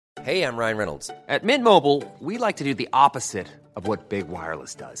Hey, I'm Ryan Reynolds. At Mint Mobile, we like to do the opposite of what Big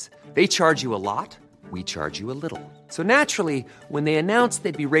Wireless does. They charge you a lot, we charge you a little. So naturally, when they announced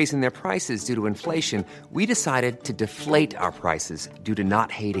they'd be raising their prices due to inflation, we decided to deflate our prices due to not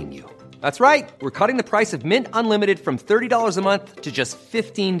hating you. That's right. We're cutting the price of Mint Unlimited from $30 a month to just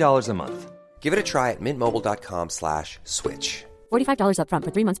 $15 a month. Give it a try at mintmobile.com/switch. $45 up front for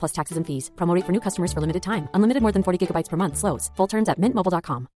 3 months plus taxes and fees. Promo rate for new customers for limited time. Unlimited more than 40 gigabytes per month. Slows full terms at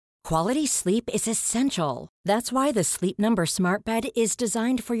mintmobile.com. Quality sleep is essential. That's why the Sleep Number Smart Bed is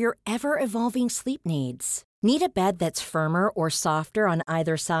designed for your ever-evolving sleep needs. Need a bed that's firmer or softer on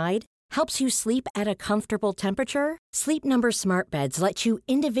either side? Helps you sleep at a comfortable temperature? Sleep Number Smart Beds let you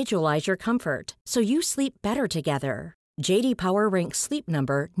individualize your comfort, so you sleep better together. J.D. Power ranks Sleep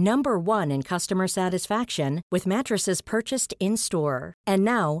Number number 1 in customer satisfaction with mattresses purchased in-store. And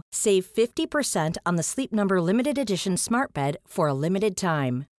now, save 50% on the Sleep Number Limited Edition Smart Bed for a limited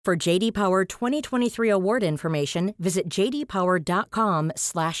time. For J.D. Power 2023 award information, visit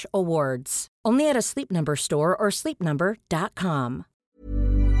jdpower.com/awards. Only at a Sleep Number store or sleepnumber.com.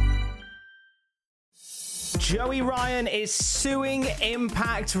 Joey Ryan is suing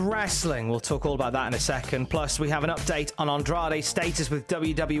Impact Wrestling. We'll talk all about that in a second. Plus, we have an update on Andrade's status with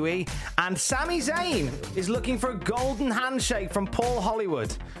WWE. And Sami Zayn is looking for a golden handshake from Paul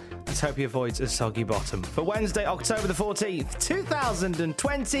Hollywood. Let's hope he avoids a soggy bottom. For Wednesday, October the 14th,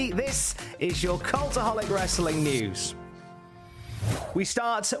 2020, this is your Cultaholic Wrestling News. We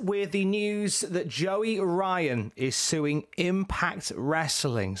start with the news that Joey Ryan is suing Impact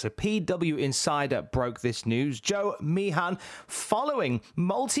Wrestling. So PW Insider broke this news. Joe Meehan, following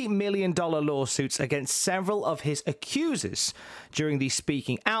multi-million-dollar lawsuits against several of his accusers during the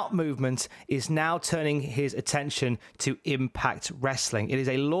Speaking Out movement, is now turning his attention to Impact Wrestling. It is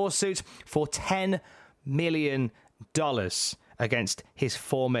a lawsuit for $10 million against his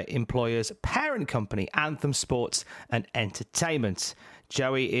former employer's parent company, Anthem Sports and Entertainment.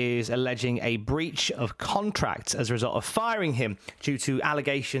 Joey is alleging a breach of contract as a result of firing him due to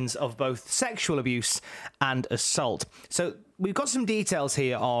allegations of both sexual abuse and assault. So we've got some details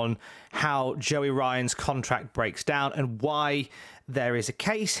here on how Joey Ryan's contract breaks down and why there is a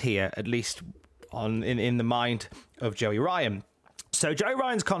case here, at least in the mind of Joey Ryan. So Joey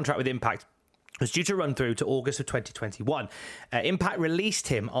Ryan's contract with Impact was due to run through to August of 2021. Impact released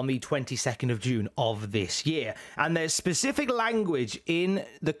him on the 22nd of June of this year. And there's specific language in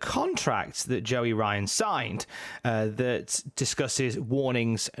the contract that Joey Ryan signed that discusses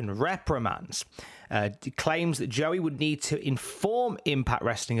warnings and reprimands. Claims that Joey would need to inform Impact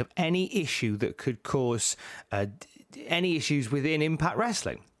Wrestling of any issue that could cause any issues within Impact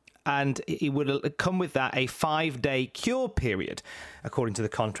Wrestling. And it would come with that a 5-day cure period, according to the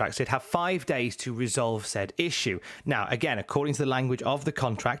contract. So it'd have 5 days to resolve said issue. Now, again, according to the language of the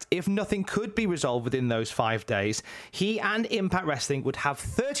contract, if nothing could be resolved within those 5 days, he and Impact Wrestling would have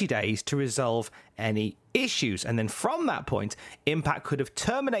 30 days to resolve any issues. And then from that point, Impact could have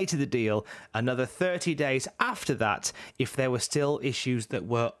terminated the deal another 30 days after that if there were still issues that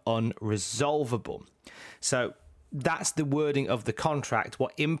were unresolvable. So that's the wording of the contract.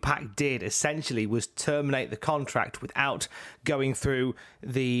 What Impact did essentially was terminate the contract without going through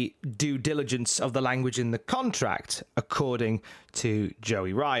the due diligence of the language in the contract, according to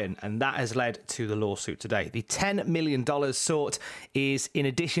Joey Ryan. And that has led to the lawsuit today. The $10 million sought is in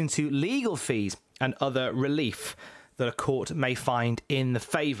addition to legal fees and other relief that a court may find in the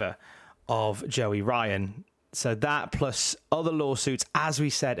favour of Joey Ryan. So that plus other lawsuits, as we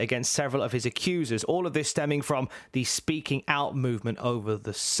said, against several of his accusers, all of this stemming from the Speaking Out movement over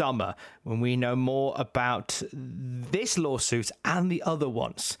the summer. When we know more about this lawsuit and the other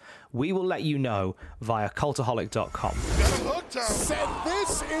ones, we will let you know via cultaholic.com. Said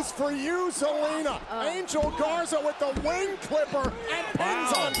this is for you, Zelina. Angel Garza with the wing clipper and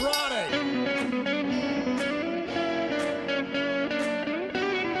pins Andrade.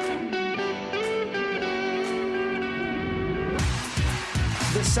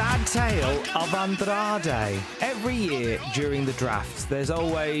 The sad tale of Andrade. Every year during the drafts, there's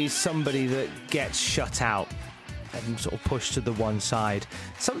always somebody that gets shut out and sort of pushed to the one side.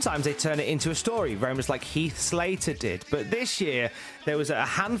 Sometimes they turn it into a story, very much like Heath Slater did. But this year, there was a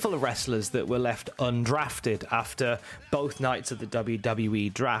handful of wrestlers that were left undrafted after both nights of the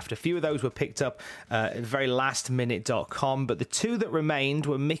WWE draft. A few of those were picked up at very lastminute.com, but the two that remained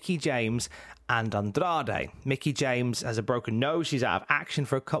were Mickie James and Andrade. Mickie James has a broken nose. She's out of action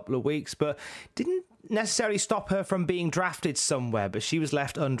for a couple of weeks, but didn't necessarily stop her from being drafted somewhere, but she was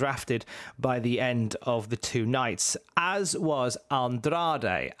left undrafted by the end of the two nights, as was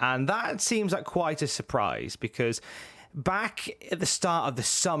Andrade. And that seems like quite a surprise because back at the start of the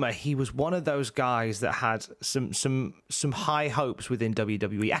summer, he was one of those guys that had some high hopes within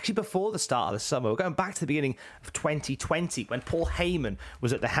WWE. Actually, before the start of the summer, we're going back to the beginning of 2020 when Paul Heyman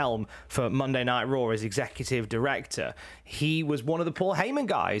was at the helm for Monday Night Raw as executive director. He was one of the Paul Heyman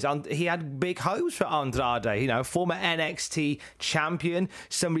guys. He had big hopes for Andrade, former NXT champion,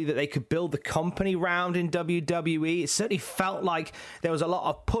 somebody that they could build the company round in WWE. It certainly felt like there was a lot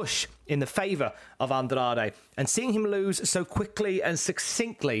of push in the favour of Andrade. And seeing him lose so quickly and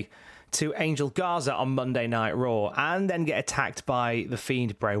succinctly to Angel Garza on Monday Night Raw and then get attacked by The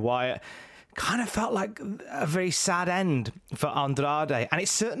Fiend Bray Wyatt kind of felt like a very sad end for Andrade. And it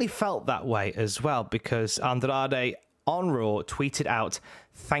certainly felt that way as well, because Andrade on Raw tweeted out,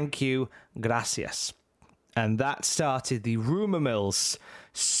 "Thank you, gracias." And that started the rumour mills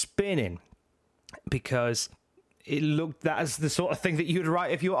spinning, because it looked that as the sort of thing that you'd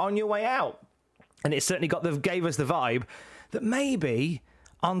write if you were on your way out. And it certainly gave us the vibe that maybe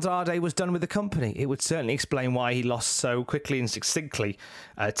Andrade was done with the company. It would certainly explain why he lost so quickly and succinctly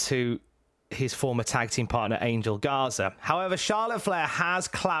to his former tag team partner, Angel Garza. However, Charlotte Flair has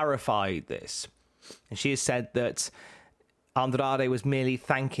clarified this. And she has said that Andrade was merely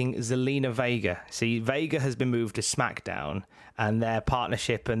thanking Zelina Vega. See, Vega has been moved to SmackDown, and their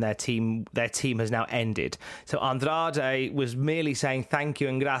partnership and their team has now ended. So Andrade was merely saying thank you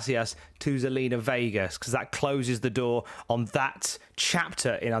and gracias to Zelina Vega, because that closes the door on that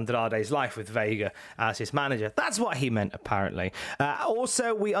chapter in Andrade's life with Vega as his manager. That's what he meant, apparently.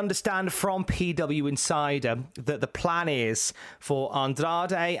 Also, we understand from PW Insider that the plan is for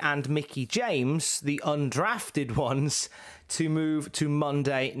Andrade and Mickie James, the undrafted ones, to move to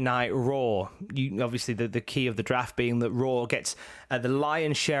Monday Night Raw. Obviously, the key of the draft being that Raw gets the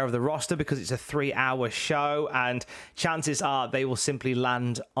lion's share of the roster because it's a 3-hour show, and chances are they will simply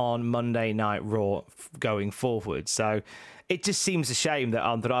land on Monday Night Raw going forward. So it just seems a shame that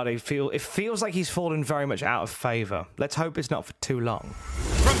Andrade feels like he's fallen very much out of favour. Let's hope it's not for too long.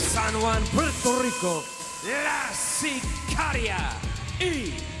 From San Juan, Puerto Rico, La Sicaria,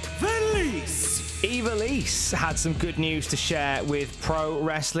 Ivelisse. Ivelisse had some good news to share with Pro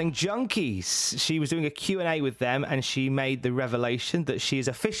Wrestling Junkies. She was doing a Q&A with them, and she made the revelation that she is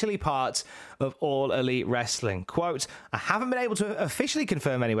officially part of All Elite Wrestling. Quote, "I haven't been able to officially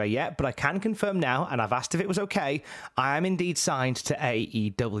confirm anywhere yet, but I can confirm now, and I've asked if it was okay. I am indeed signed to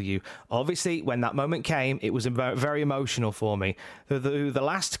AEW. Obviously, when that moment came, it was very emotional for me. The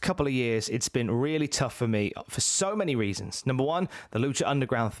last couple of years, it's been really tough for me for so many reasons. Number one, the Lucha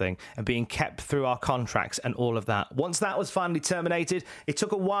Underground thing and being kept through our contracts and all of that. Once that was finally terminated, it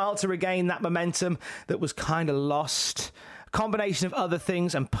took a while to regain that momentum that was kind of lost. Combination of other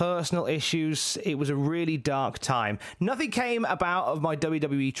things and personal issues. It was a really dark time. Nothing came about of my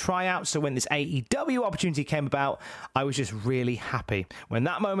WWE tryout, so when this AEW opportunity came about, I was just really happy. When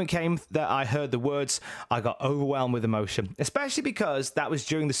that moment came that I heard the words, I got overwhelmed with emotion, especially because that was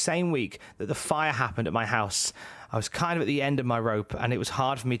during the same week that the fire happened at my house. I was kind of at the end of my rope, and it was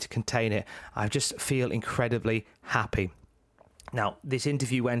hard for me to contain it. I just feel incredibly happy." Now, this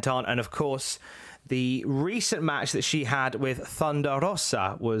interview went on, and of course, the recent match that she had with Thunder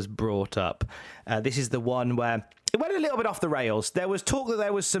Rosa was brought up. This is the one where it went a little bit off the rails. There was talk that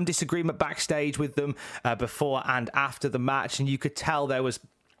there was some disagreement backstage with them before and after the match, and you could tell there was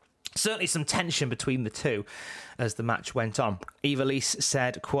certainly some tension between the two as the match went on. Ivelisse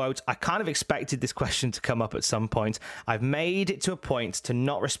said, quote, "I kind of expected this question to come up at some point. I've made it to a point to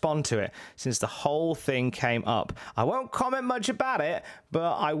not respond to it since the whole thing came up. I won't comment much about it,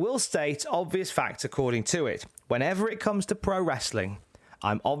 but I will state obvious facts according to it. Whenever it comes to pro wrestling,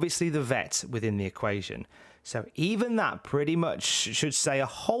 I'm obviously the vet within the equation. So even that pretty much should say a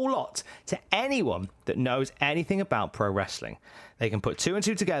whole lot to anyone that knows anything about pro wrestling. They can put two and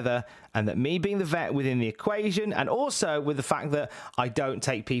two together, and that me being the vet within the equation, and also with the fact that I don't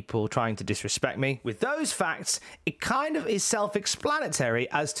take people trying to disrespect me. With those facts, it kind of is self-explanatory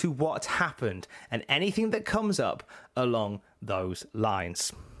as to what happened, and anything that comes up along those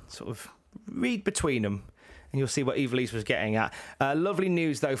lines. Sort of read between them, and you'll see what Ivelisse was getting at. Lovely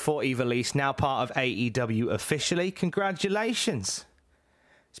news, though, for Ivelisse, now part of AEW officially. Congratulations.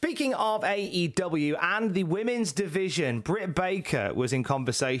 Speaking of AEW and the women's division, Britt Baker was in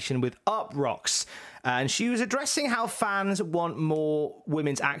conversation with Uproxx, and she was addressing how fans want more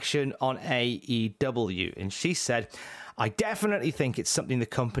women's action on AEW. And she said, I definitely think it's something the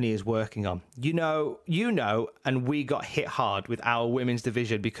company is working on. You know, and we got hit hard with our women's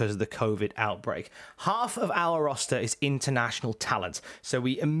division because of the COVID outbreak. Half of our roster is international talent, so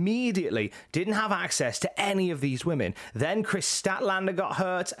we immediately didn't have access to any of these women. Then Chris Statlander got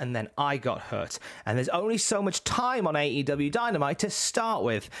hurt, and then I got hurt. And there's only so much time on AEW Dynamite to start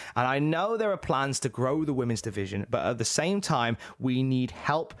with. And I know there are plans to grow the women's division, but at the same time, we need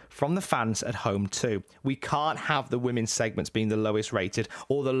help from the fans at home too. We can't have the women's segments being the lowest rated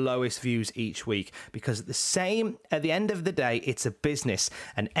or the lowest views each week, because at the end of the day, it's a business,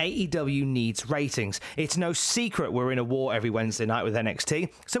 and AEW needs ratings. It's no secret we're in a war every Wednesday night with NXT,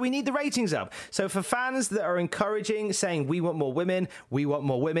 so we need the ratings up. So for fans that are encouraging, saying we want more women,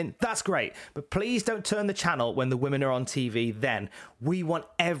 that's great. But please don't turn the channel when the women are on TV then. We want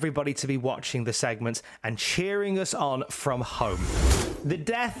everybody to be watching the segments and cheering us on from home. The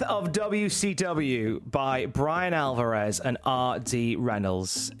Death of WCW by Brian Alvarez and R.D.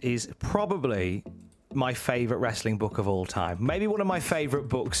 Reynolds is probably my favorite wrestling book of all time. Maybe one of my favorite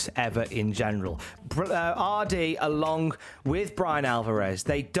books ever in general. RD, along with Brian Alvarez,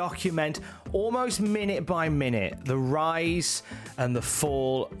 they document almost minute by minute the rise and the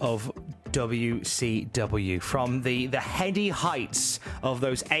fall of WCW, from the heady heights of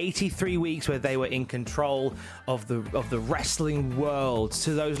those 83 weeks where they were in control of the wrestling world,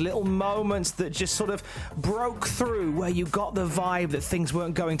 to those little moments that just sort of broke through, where you got the vibe that things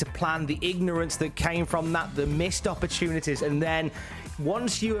weren't going to plan, the ignorance that came from that, the missed opportunities. And then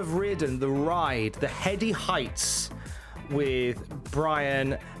once you have ridden the ride, the heady heights with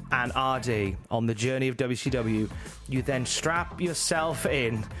Brian and RD on the journey of WCW, you then strap yourself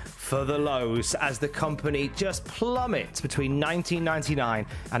in for the lows as the company just plummets between 1999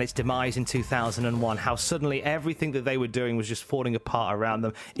 and its demise in 2001. How suddenly everything that they were doing was just falling apart around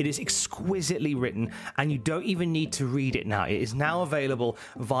them. It is exquisitely written, and you don't even need to read it now. It is now available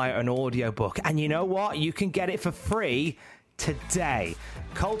via an audiobook. And you know what? You can get it for free today.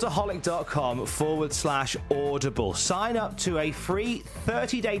 Cultaholic.com/Audible. Sign up to a free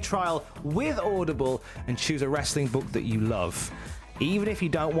 30-day trial with Audible and choose a wrestling book that you love. Even if you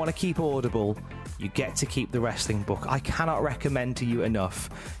don't want to keep Audible, you get to keep the wrestling book. I cannot recommend to you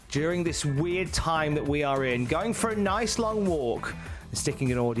enough. During this weird time that we are in, going for a nice long walk and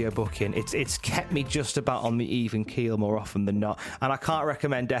sticking an audiobook in, it's kept me just about on the even keel more often than not. And I can't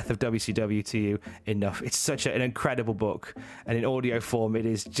recommend Death of WCW to you enough. It's such an incredible book, and in audio form it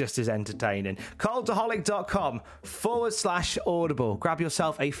is just as entertaining. Cultaholic.com/Audible. Grab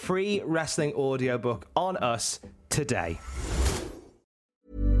yourself a free wrestling audiobook on us today.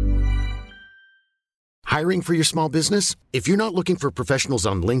 Hiring for your small business? If you're not looking for professionals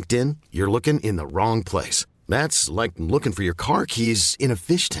on LinkedIn, you're looking in the wrong place. That's like looking for your car keys in a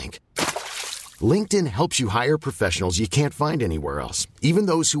fish tank. LinkedIn helps you hire professionals you can't find anywhere else, even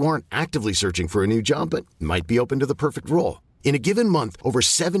those who aren't actively searching for a new job but might be open to the perfect role. In a given month, over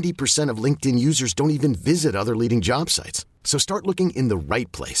 70% of LinkedIn users don't even visit other leading job sites. So start looking in the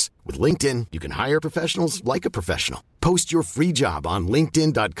right place. With LinkedIn, you can hire professionals like a professional. Post your free job on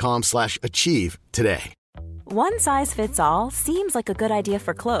linkedin.com/achieve today. One size fits all seems like a good idea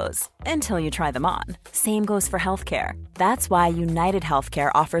for clothes until you try them on. Same goes for healthcare. That's why United Healthcare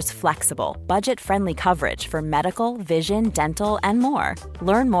offers flexible, budget-friendly coverage for medical, vision, dental, and more.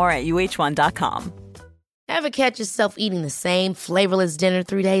 Learn more at uh1.com. Ever catch yourself eating the same flavorless dinner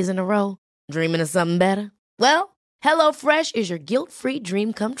 3 days in a row? Dreaming of something better? Well, HelloFresh is your guilt-free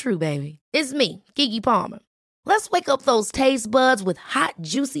dream come true, baby. It's me, Keke Palmer. Let's wake up those taste buds with hot,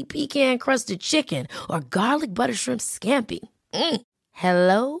 juicy pecan-crusted chicken or garlic butter shrimp scampi.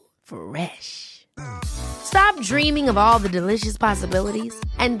 Hello Fresh. Stop dreaming of all the delicious possibilities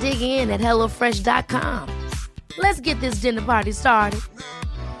and dig in at HelloFresh.com. Let's get this dinner party started.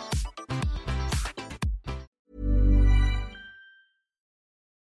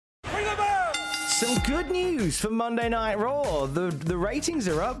 Some good news for Monday Night Raw. The ratings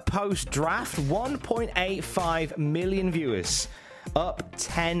are up post-draft. 1.85 million viewers, up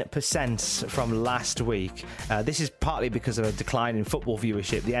 10% from last week. This is partly because of a decline in football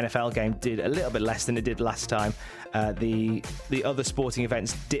viewership. The NFL game did a little bit less than it did last time. The other sporting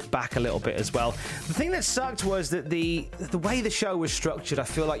events dipped back a little bit as well. The thing that sucked was that the way the show was structured, I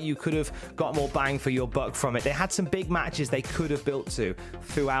feel like you could have got more bang for your buck from it. They had some big matches they could have built to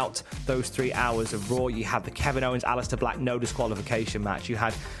throughout those 3 hours of Raw. You had the Kevin Owens, Aleister Black no disqualification match. You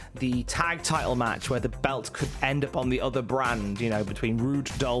had the tag title match where the belt could end up on the other brand. You know, show between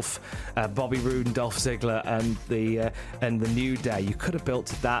Bobby Roode and Dolph Ziggler and the New Day. You could have built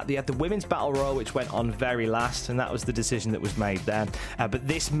to that. You had the Women's Battle Royal, which went on very last, and that was the decision that was made there. But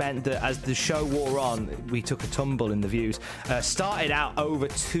this meant that as the show wore on, we took a tumble in the views. Started out over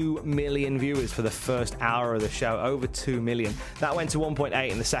 2 million viewers for the first hour of the show. Over 2 million. That went to 1.8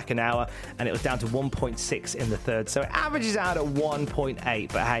 in the second hour, and it was down to 1.6 in the third. So it averages out at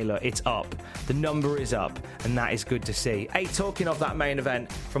 1.8. But hey, look, it's up. The number is up, and that is good to see. Hey, talking of that main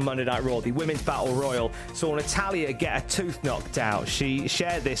event from Monday Night Raw, the Women's Battle Royal saw Natalya get a tooth knocked out. She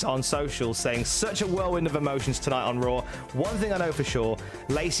shared this on social, saying, "Such a whirlwind of emotions tonight on Raw. One thing I know for sure,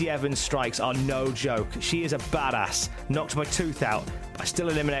 Lacey Evans' strikes are no joke. She is a badass. Knocked my tooth out, but I still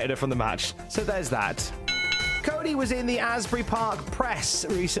eliminated her from the match." So there's that. Cody was in the Asbury Park press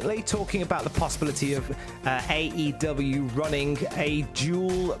recently talking about the possibility of AEW running a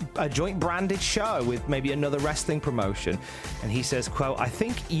joint branded show with maybe another wrestling promotion. And he says, quote, "I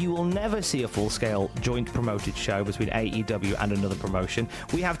think you will never see a full-scale joint promoted show between AEW and another promotion.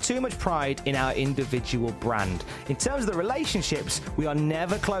 We have too much pride in our individual brand. In terms of the relationships, we are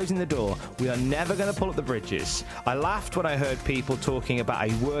never closing the door. We are never going to pull up the bridges. I laughed when I heard people talking about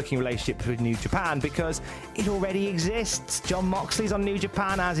a working relationship with New Japan because it already exists. Jon Moxley's on New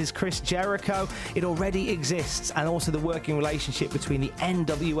Japan, as is Chris Jericho. It already exists. And also the working relationship between the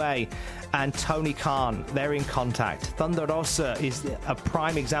NWA and Tony Khan. They're in contact. Thunder Rosa is a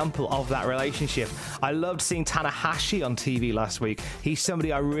prime example of that relationship. I loved seeing Tanahashi on TV last week. He's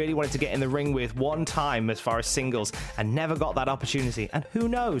somebody I really wanted to get in the ring with one time as far as singles and never got that opportunity. And who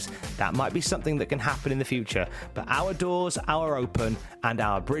knows, that might be something that can happen in the future. But our doors are open and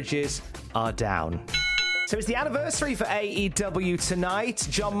our bridges are down. So it's the anniversary for AEW tonight.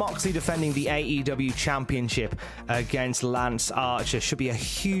 Jon Moxley defending the AEW Championship against Lance Archer. Should be a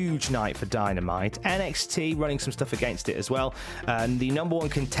huge night for Dynamite. NXT running some stuff against it as well. And the number one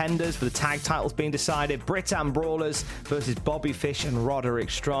contenders for the tag titles being decided. Britt and Brawlers versus Bobby Fish and Roderick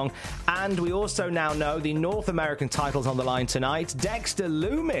Strong. And we also now know the North American titles on the line tonight. Dexter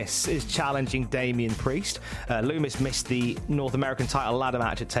Lumis is challenging Damian Priest. Lumis missed the North American title ladder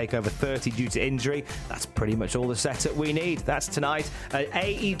match at TakeOver 30 due to injury. That's pretty much all the setup we need. That's tonight.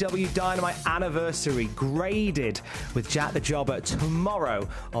 AEW Dynamite anniversary graded with Jack the Jobber tomorrow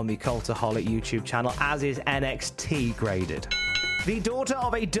on the Cultaholic YouTube channel, as is NXT graded. The daughter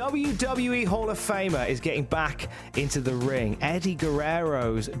of a WWE Hall of Famer is getting back into the ring. Eddie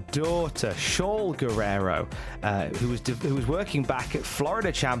Guerrero's daughter, Shaul Guerrero, who was working back at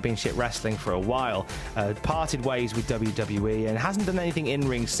Florida Championship Wrestling for a while, parted ways with WWE and hasn't done anything in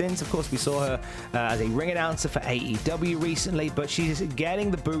ring since. Of course, we saw her as a ring announcer for AEW recently, but she's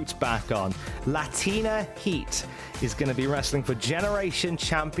getting the boots back on. Latina Heat is going to be wrestling for Generation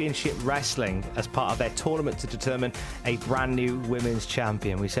Championship Wrestling as part of their tournament to determine a brand new women's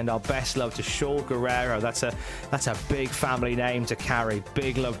champion. We send our best love to Shaul Guerrero. That's a big family name to carry.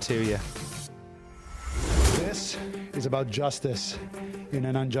 Big love to you. This is about justice in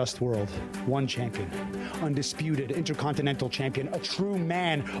an unjust world. One champion, undisputed intercontinental champion, a true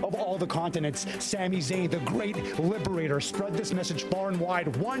man of all the continents, Sami Zayn, the great liberator. Spread this message far and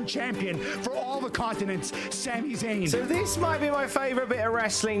wide. One champion for all the continents, Sami Zayn. So this might be my favourite bit of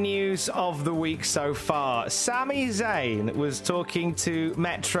wrestling news of the week so far. Sami Zayn was talking to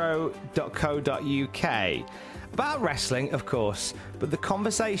Metro.co.uk about wrestling, of course, but the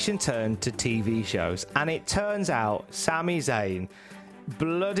conversation turned to TV shows, and it turns out Sami Zayn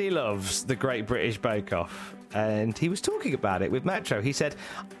bloody loves the Great British Bake Off. And he was talking about it with Metro. He said,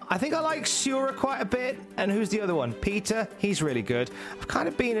 I think I like Shura quite a bit. And who's the other one? Peter. He's really good. I've kind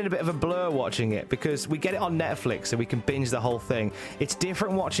of been in a bit of a blur watching it because we get it on Netflix so we can binge the whole thing. It's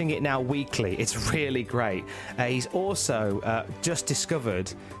different watching it now weekly. It's really great. He's also just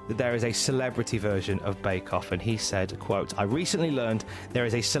discovered that there is a celebrity version of Bake Off. And he said, quote, I recently learned there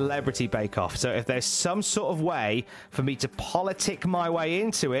is a celebrity Bake Off. So if there's some sort of way for me to politic my way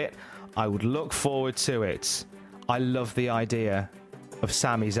into it, I would look forward to it. I love the idea of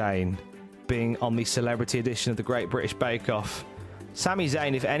Sami Zayn being on the celebrity edition of the Great British Bake Off. Sami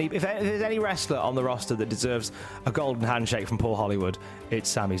Zayn, if there's any wrestler on the roster that deserves a golden handshake from Paul Hollywood, it's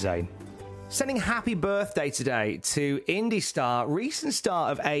Sami Zayn. Sending happy birthday today to indie star, recent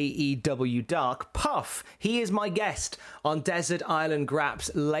star of AEW Dark, Puff. He is my guest on Desert Island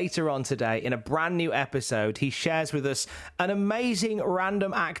Graps later on today in a brand new episode. He shares with us an amazing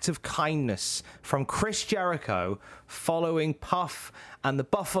random act of kindness from Chris Jericho following Puff and the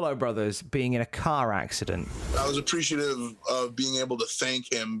Buffalo Brothers being in a car accident. I was appreciative of being able to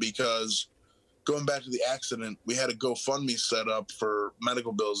thank him because going back to the accident, we had a GoFundMe set up for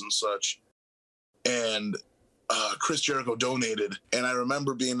medical bills and such. And Chris Jericho donated. And I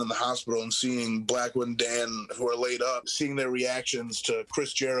remember being in the hospital and seeing Blackwood and Dan, who are laid up, seeing their reactions to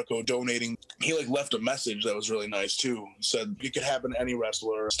Chris Jericho donating. He left a message that was really nice too. Said it could happen to any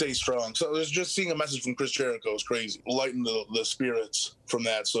wrestler. Stay strong. So it was just seeing a message from Chris Jericho was crazy. Lighten the spirits from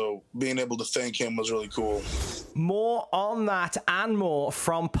that. So being able to thank him was really cool. More on that and more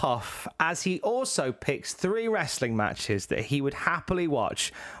from Puff, as he also picks 3 wrestling matches that he would happily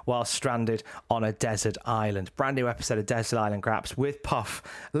watch while stranded on a desert island. Brand new episode of Desert Island Graps with Puff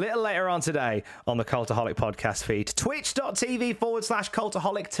a little later on today on the Cultaholic podcast feed.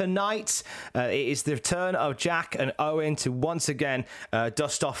 Twitch.tv/Cultaholic tonight. It is the return of Jack and Owen to once again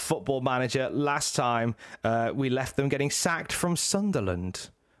dust off Football Manager. Last time we left them getting sacked from Sunderland,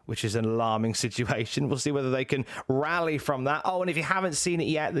 which is an alarming situation. We'll see whether they can rally from that. Oh, and if you haven't seen it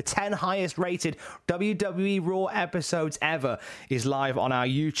yet, the 10 highest rated WWE Raw episodes ever is live on our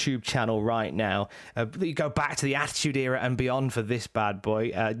YouTube channel right now. You go back to the Attitude Era and beyond for this bad boy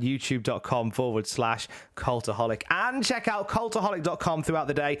at youtube.com/Cultaholic. And check out Cultaholic.com throughout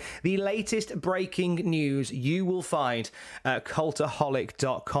the day. The latest breaking news you will find at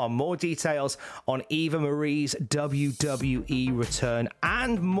Cultaholic.com. More details on Eva Marie's WWE return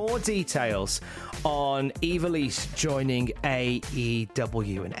and more details on Ivelisse joining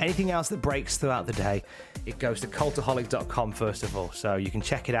AEW and anything else that breaks throughout the day. It goes to Cultaholic.com first of all, so you can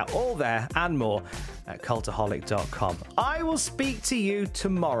check it out all there and more at Cultaholic.com. I will speak to you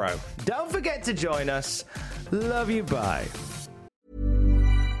tomorrow. Don't forget to join us. Love you, bye.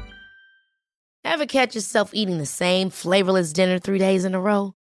 Ever catch yourself eating the same flavorless dinner 3 days in a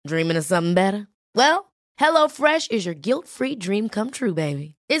row? Dreaming of something better? Well, HelloFresh is your guilt-free dream come true,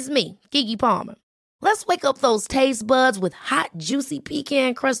 baby. It's me, Keke Palmer. Let's wake up those taste buds with hot, juicy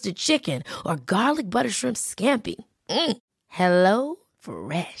pecan-crusted chicken or garlic butter shrimp scampi. Hello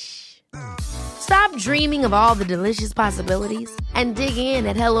Fresh. Stop dreaming of all the delicious possibilities and dig in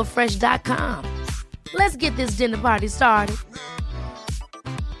at HelloFresh.com. Let's get this dinner party started.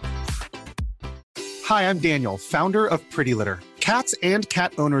 Hi, I'm Daniel, founder of Pretty Litter. Cats and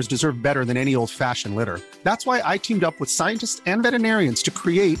cat owners deserve better than any old-fashioned litter. That's why I teamed up with scientists and veterinarians to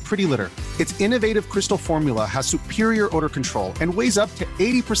create Pretty Litter. Its innovative crystal formula has superior odor control and weighs up to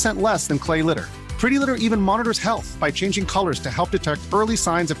 80% less than clay litter. Pretty Litter even monitors health by changing colors to help detect early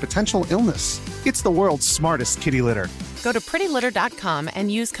signs of potential illness. It's the world's smartest kitty litter. Go to prettylitter.com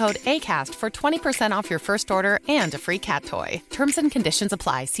and use code ACAST for 20% off your first order and a free cat toy. Terms and conditions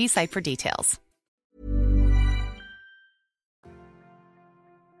apply. See site for details.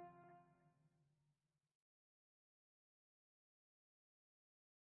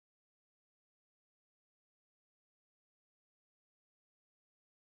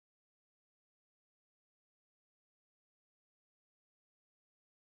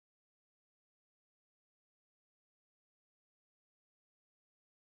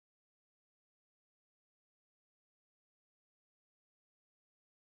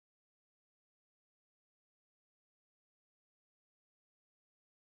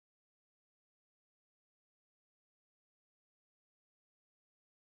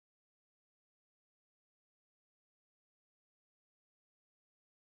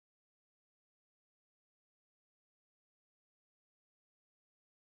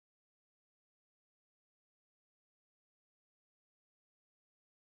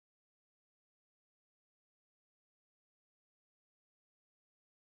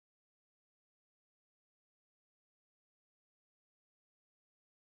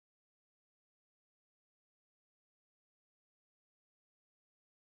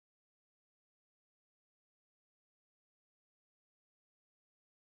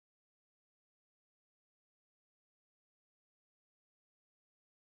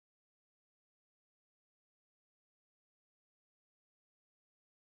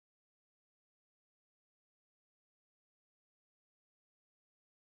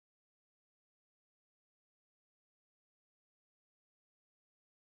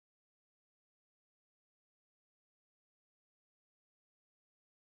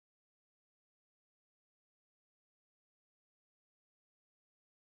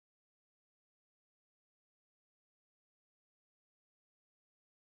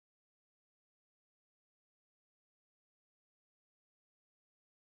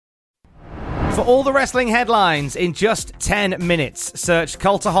 For all the wrestling headlines in just 10 minutes, search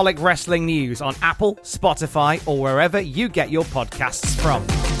Cultaholic Wrestling News on Apple, Spotify, or wherever you get your podcasts from.